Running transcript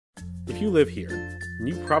If you live here, then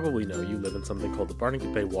you probably know you live in something called the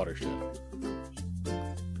Barnegat Bay watershed.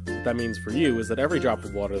 What that means for you is that every drop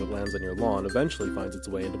of water that lands on your lawn eventually finds its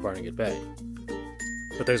way into Barnegat Bay.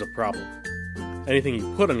 But there's a problem. Anything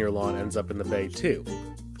you put on your lawn ends up in the bay too.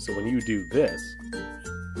 So when you do this,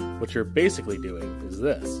 what you're basically doing is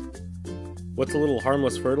this. What's a little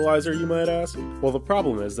harmless fertilizer, you might ask? Well, the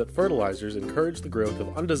problem is that fertilizers encourage the growth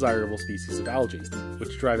of undesirable species of algae,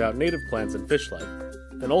 which drive out native plants and fish life,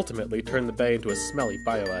 and ultimately turn the bay into a smelly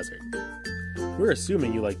biohazard. We're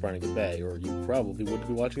assuming you like Barnegat Bay, or you probably wouldn't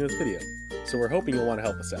be watching this video, so we're hoping you'll want to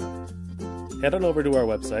help us out. Head on over to our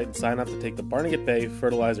website and sign up to take the Barnegat Bay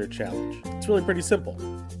Fertilizer Challenge. It's really pretty simple.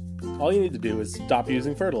 All you need to do is stop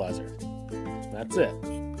using fertilizer. That's it.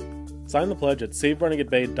 Sign the pledge at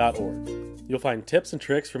savebarnegatbay.org. You'll find tips and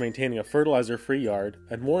tricks for maintaining a fertilizer-free yard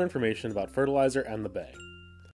and more information about fertilizer and the bay.